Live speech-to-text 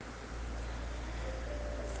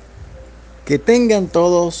Que tengan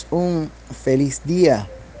todos un feliz día.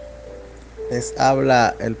 Les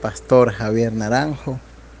habla el pastor Javier Naranjo.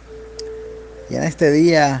 Y en este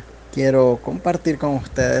día quiero compartir con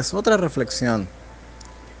ustedes otra reflexión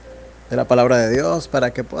de la palabra de Dios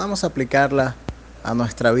para que podamos aplicarla a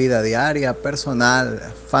nuestra vida diaria, personal,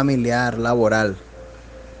 familiar, laboral.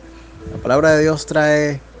 La palabra de Dios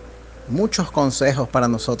trae muchos consejos para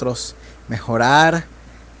nosotros mejorar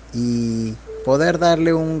y poder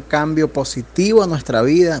darle un cambio positivo a nuestra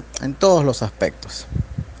vida en todos los aspectos.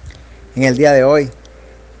 En el día de hoy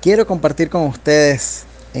quiero compartir con ustedes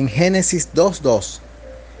en Génesis 2:2.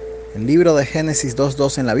 El libro de Génesis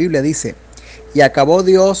 2:2 en la Biblia dice: y acabó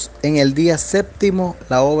Dios en el día séptimo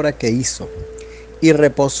la obra que hizo, y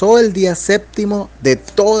reposó el día séptimo de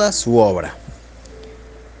toda su obra.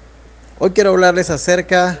 Hoy quiero hablarles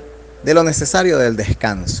acerca de lo necesario del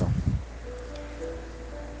descanso.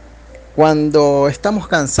 Cuando estamos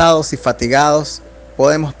cansados y fatigados,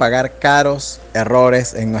 podemos pagar caros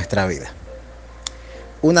errores en nuestra vida.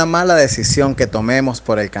 Una mala decisión que tomemos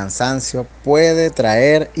por el cansancio puede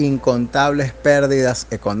traer incontables pérdidas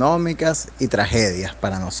económicas y tragedias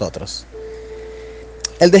para nosotros.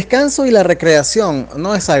 El descanso y la recreación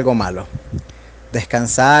no es algo malo.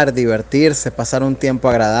 Descansar, divertirse, pasar un tiempo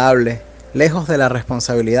agradable, lejos de las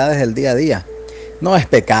responsabilidades del día a día, no es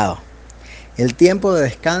pecado. El tiempo de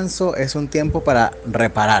descanso es un tiempo para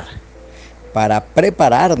reparar, para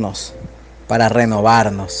prepararnos, para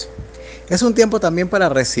renovarnos. Es un tiempo también para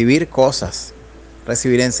recibir cosas,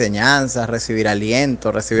 recibir enseñanzas, recibir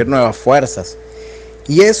aliento, recibir nuevas fuerzas.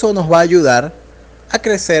 Y eso nos va a ayudar a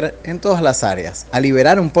crecer en todas las áreas, a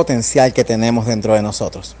liberar un potencial que tenemos dentro de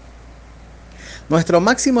nosotros. Nuestro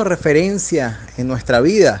máximo referencia en nuestra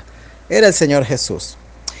vida era el Señor Jesús.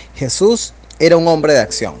 Jesús era un hombre de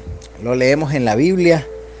acción. Lo leemos en la Biblia,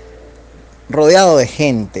 rodeado de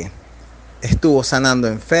gente. Estuvo sanando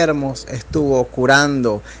enfermos, estuvo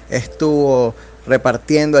curando, estuvo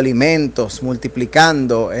repartiendo alimentos,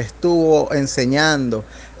 multiplicando, estuvo enseñando,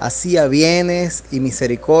 hacía bienes y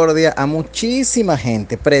misericordia a muchísima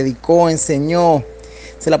gente, predicó, enseñó,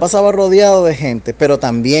 se la pasaba rodeado de gente, pero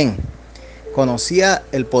también conocía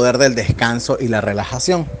el poder del descanso y la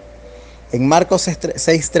relajación. En Marcos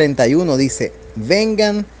 6:31 dice: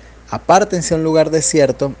 vengan, apártense a un lugar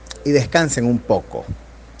desierto y descansen un poco.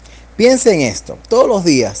 Piensen en esto, todos los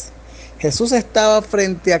días Jesús estaba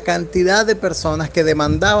frente a cantidad de personas que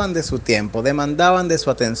demandaban de su tiempo, demandaban de su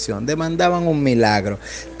atención, demandaban un milagro,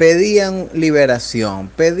 pedían liberación,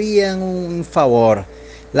 pedían un favor.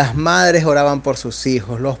 Las madres oraban por sus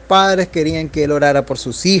hijos, los padres querían que Él orara por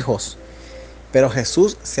sus hijos, pero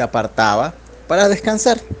Jesús se apartaba para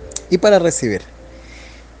descansar y para recibir.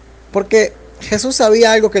 Porque Jesús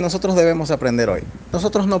sabía algo que nosotros debemos aprender hoy.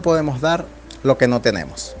 Nosotros no podemos dar lo que no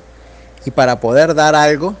tenemos. Y para poder dar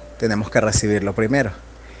algo, tenemos que recibirlo primero.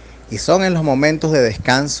 Y son en los momentos de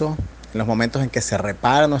descanso, en los momentos en que se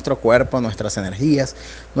repara nuestro cuerpo, nuestras energías,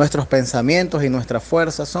 nuestros pensamientos y nuestras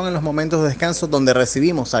fuerzas, son en los momentos de descanso donde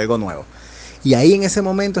recibimos algo nuevo. Y ahí en ese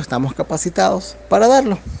momento estamos capacitados para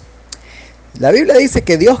darlo. La Biblia dice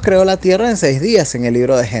que Dios creó la tierra en 6 días en el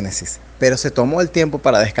libro de Génesis, pero se tomó el tiempo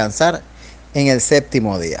para descansar en el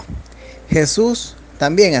séptimo día. Jesús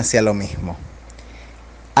también hacía lo mismo.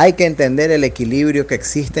 Hay que entender el equilibrio que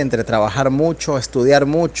existe entre trabajar mucho, estudiar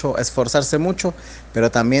mucho, esforzarse mucho,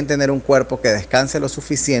 pero también tener un cuerpo que descanse lo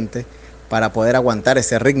suficiente para poder aguantar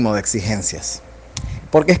ese ritmo de exigencias.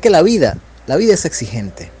 Porque es que la vida es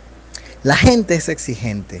exigente. La gente es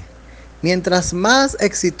exigente. Mientras más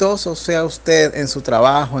exitoso sea usted en su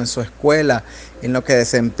trabajo, en su escuela, en lo que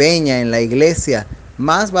desempeña, en la iglesia,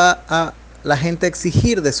 más va a la gente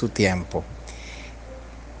exigir de su tiempo.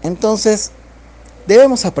 Entonces,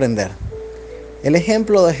 debemos aprender. El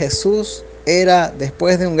ejemplo de Jesús era,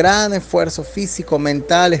 después de un gran esfuerzo físico,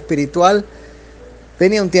 mental, espiritual,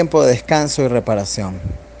 venía un tiempo de descanso y reparación.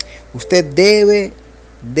 Usted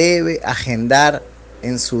debe agendar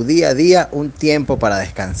en su día a día un tiempo para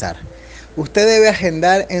descansar. Usted debe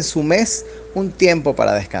agendar en su mes un tiempo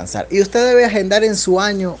para descansar. Y usted debe agendar en su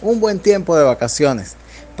año un buen tiempo de vacaciones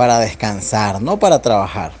para descansar, no para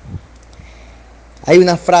trabajar. Hay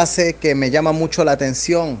una frase que me llama mucho la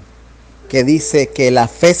atención que dice que la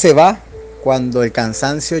fe se va cuando el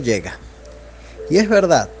cansancio llega. Y es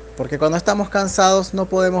verdad, porque cuando estamos cansados no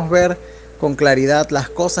podemos ver con claridad las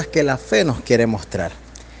cosas que la fe nos quiere mostrar.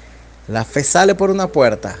 La fe sale por una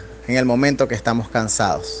puerta en el momento que estamos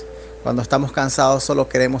cansados. Cuando estamos cansados solo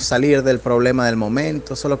queremos salir del problema del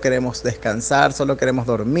momento, solo queremos descansar, solo queremos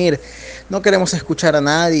dormir, no queremos escuchar a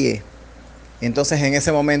nadie. Y entonces en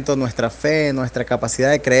ese momento nuestra fe, nuestra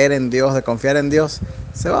capacidad de creer en Dios, de confiar en Dios,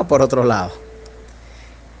 se va por otro lado.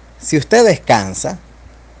 Si usted descansa,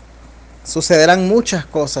 sucederán muchas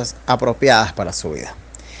cosas apropiadas para su vida.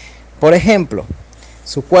 Por ejemplo,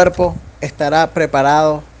 su cuerpo estará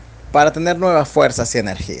preparado para tener nuevas fuerzas y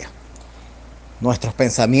energía. Nuestros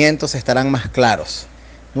pensamientos estarán más claros.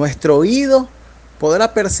 Nuestro oído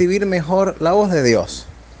podrá percibir mejor la voz de Dios.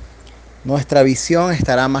 Nuestra visión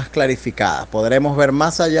estará más clarificada. Podremos ver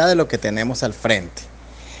más allá de lo que tenemos al frente.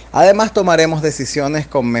 Además, tomaremos decisiones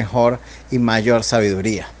con mejor y mayor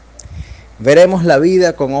sabiduría. Veremos la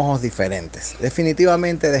vida con ojos diferentes.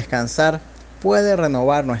 Definitivamente descansar puede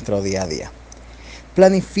renovar nuestro día a día.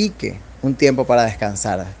 Planifique un tiempo para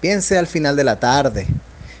descansar. Bien sea al final de la tarde,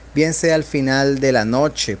 bien sea al final de la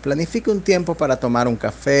noche. Planifique un tiempo para tomar un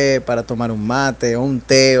café, para tomar un mate o un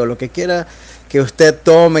té o lo que quiera que usted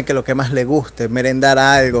tome, que lo que más le guste, merendar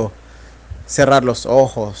algo, cerrar los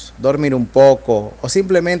ojos, dormir un poco o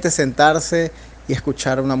simplemente sentarse y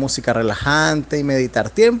escuchar una música relajante y meditar.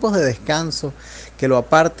 Tiempos de descanso que lo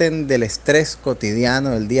aparten del estrés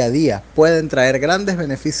cotidiano del día a día pueden traer grandes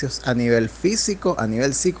beneficios a nivel físico, a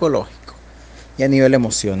nivel psicológico y a nivel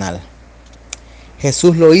emocional.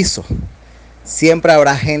 Jesús lo hizo. Siempre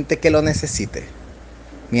habrá gente que lo necesite.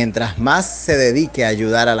 Mientras más se dedique a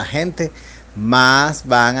ayudar a la gente, más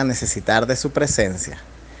van a necesitar de su presencia.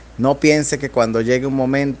 No piense que cuando llegue un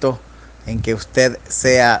momento en que usted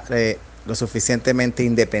sea lo suficientemente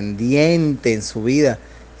independiente en su vida,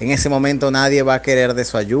 en ese momento nadie va a querer de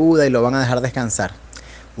su ayuda y lo van a dejar descansar.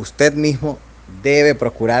 Usted mismo debe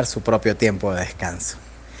procurar su propio tiempo de descanso.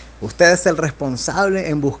 Usted es el responsable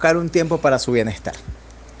en buscar un tiempo para su bienestar.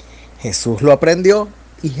 Jesús lo aprendió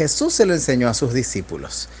y Jesús se lo enseñó a sus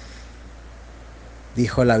discípulos.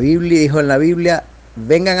 Dijo en la Biblia,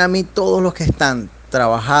 vengan a mí todos los que están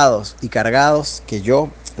trabajados y cargados, que yo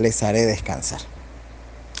les haré descansar.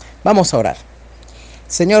 Vamos a orar.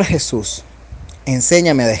 Señor Jesús,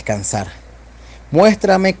 enséñame a descansar.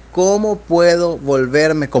 Muéstrame cómo puedo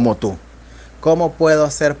volverme como tú. ¿Cómo puedo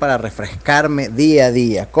hacer para refrescarme día a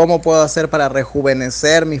día? ¿Cómo puedo hacer para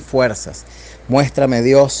rejuvenecer mis fuerzas? Muéstrame,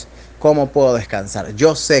 Dios, cómo puedo descansar.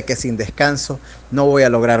 Yo sé que sin descanso no voy a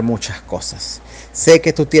lograr muchas cosas. Sé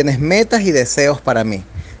que tú tienes metas y deseos para mí.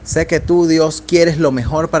 Sé que tú, Dios, quieres lo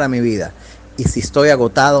mejor para mi vida. Y si estoy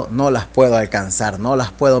agotado, no las puedo alcanzar, no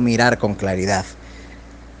las puedo mirar con claridad.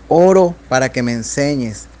 Oro para que me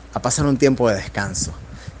enseñes a pasar un tiempo de descanso,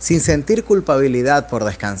 sin sentir culpabilidad por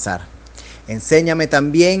descansar. Enséñame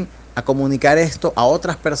también a comunicar esto a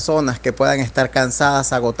otras personas que puedan estar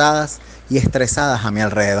cansadas, agotadas y estresadas a mi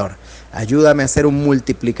alrededor. Ayúdame a ser un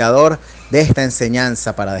multiplicador de esta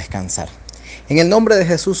enseñanza para descansar. En el nombre de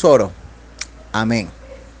Jesús oro. Amén.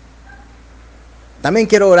 También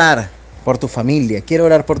quiero orar por tu familia, quiero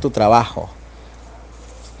orar por tu trabajo.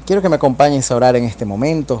 Quiero que me acompañes a orar en este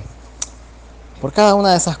momento por cada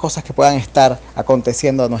una de esas cosas que puedan estar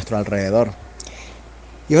aconteciendo a nuestro alrededor.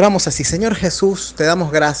 Y oramos así: Señor Jesús, te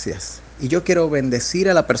damos gracias. Y yo quiero bendecir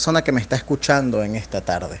a la persona que me está escuchando en esta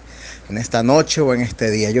tarde, en esta noche o en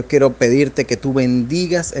este día. Yo quiero pedirte que tú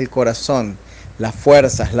bendigas el corazón, las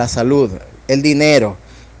fuerzas, la salud, el dinero,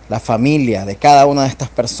 la familia de cada una de estas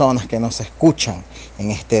personas que nos escuchan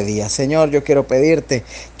en este día. Señor, yo quiero pedirte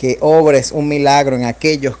que obres un milagro en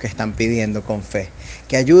aquellos que están pidiendo con fe,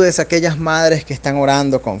 que ayudes a aquellas madres que están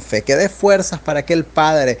orando con fe, que des fuerzas para aquel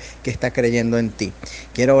padre que está creyendo en ti.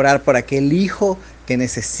 Quiero orar por aquel hijo que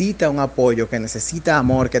necesita un apoyo, que necesita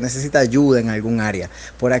amor, que necesita ayuda en algún área,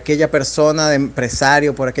 por aquella persona de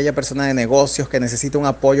empresario, por aquella persona de negocios que necesita un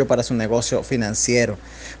apoyo para su negocio financiero,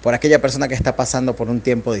 por aquella persona que está pasando por un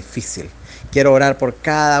tiempo difícil. Quiero orar por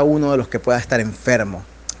cada uno de los que pueda estar enfermo,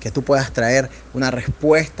 que tú puedas traer una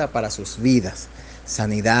respuesta para sus vidas,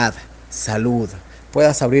 sanidad, salud,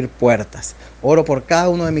 puedas abrir puertas. Oro por cada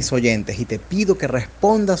uno de mis oyentes y te pido que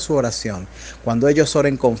respondas su oración. Cuando ellos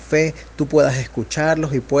oren con fe, tú puedas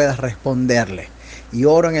escucharlos y puedas responderle. Y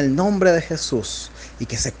oro en el nombre de Jesús y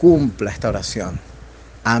que se cumpla esta oración.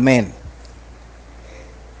 Amén.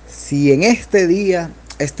 Si en este día,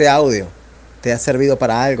 este audio te ha servido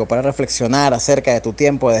para algo, para reflexionar acerca de tu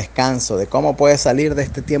tiempo de descanso, de cómo puedes salir de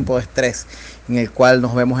este tiempo de estrés en el cual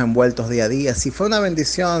nos vemos envueltos día a día, si fue una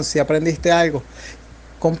bendición, si aprendiste algo,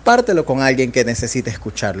 compártelo con alguien que necesite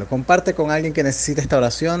escucharlo. Comparte con alguien que necesite esta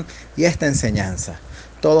oración y esta enseñanza.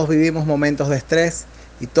 Todos vivimos momentos de estrés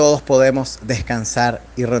y todos podemos descansar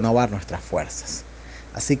y renovar nuestras fuerzas.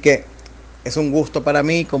 Así que es un gusto para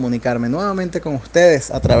mí comunicarme nuevamente con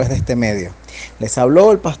ustedes a través de este medio. Les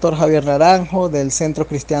habló el pastor Javier Naranjo del Centro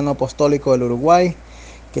Cristiano Apostólico del Uruguay.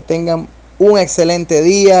 Que tengan un excelente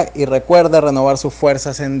día y recuerda renovar sus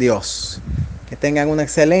fuerzas en Dios. Que tengan una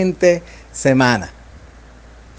excelente semana.